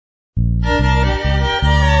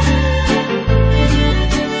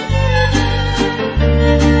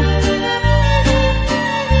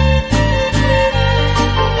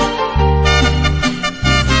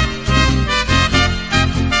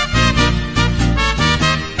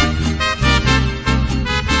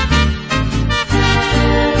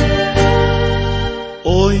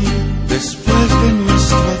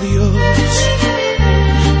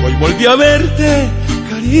Volví a verte,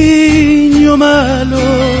 cariño malo,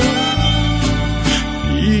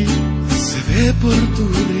 y se ve por tu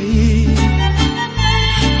reír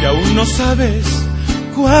que aún no sabes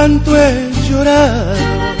cuánto he llorado.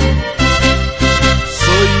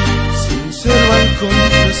 Soy sincero al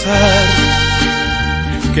confesar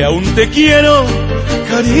que aún te quiero,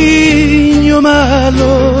 cariño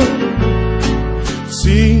malo.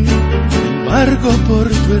 Sin embargo, por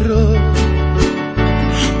tu error,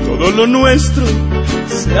 todo lo nuestro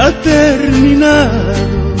se ha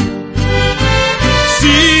terminado.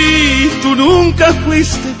 Si tú nunca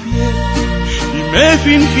fuiste fiel y me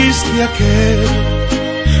fingiste aquel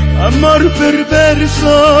amor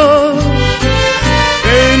perverso,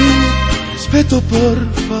 ten respeto por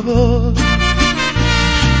favor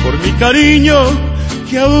por mi cariño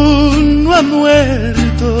que aún no ha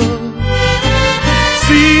muerto.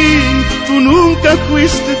 Si tú nunca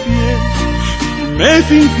fuiste fiel, me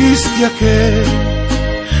fingiste aquel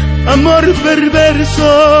amor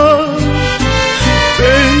perverso,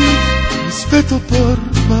 ten respeto por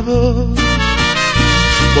favor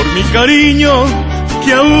por mi cariño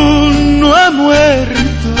que aún no ha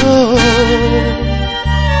muerto.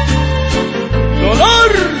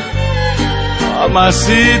 Dolor,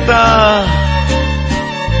 mamacita.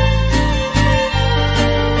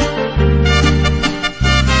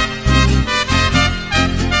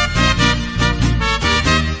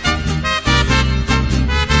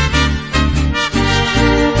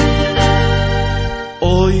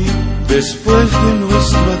 Después de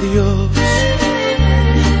nuestro adiós,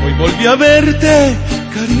 hoy volví a verte,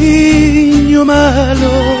 cariño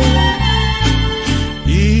malo,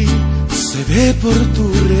 y se ve por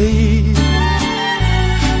tu reír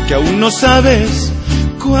que aún no sabes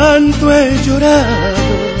cuánto he llorado.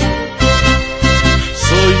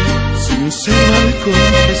 Soy sincero al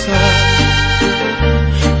confesar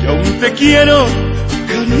que aún te quiero,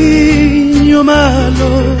 cariño malo.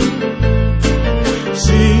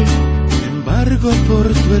 Sin embargo, por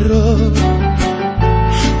tu error,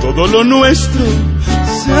 todo lo nuestro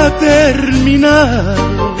se ha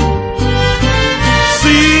terminado.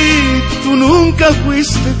 Si tú nunca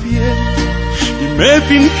fuiste fiel y me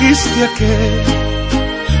fingiste aquel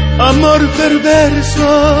amor perverso,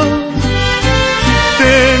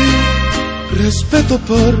 ten respeto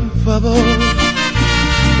por favor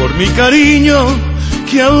por mi cariño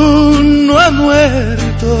que aún no ha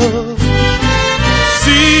muerto.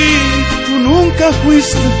 Si tú nunca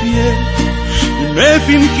fuiste fiel y me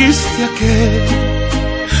fingiste aquel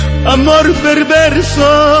amor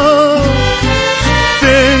perverso,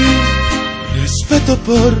 ten respeto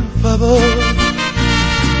por favor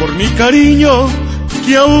por mi cariño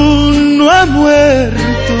que aún no ha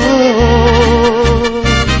muerto.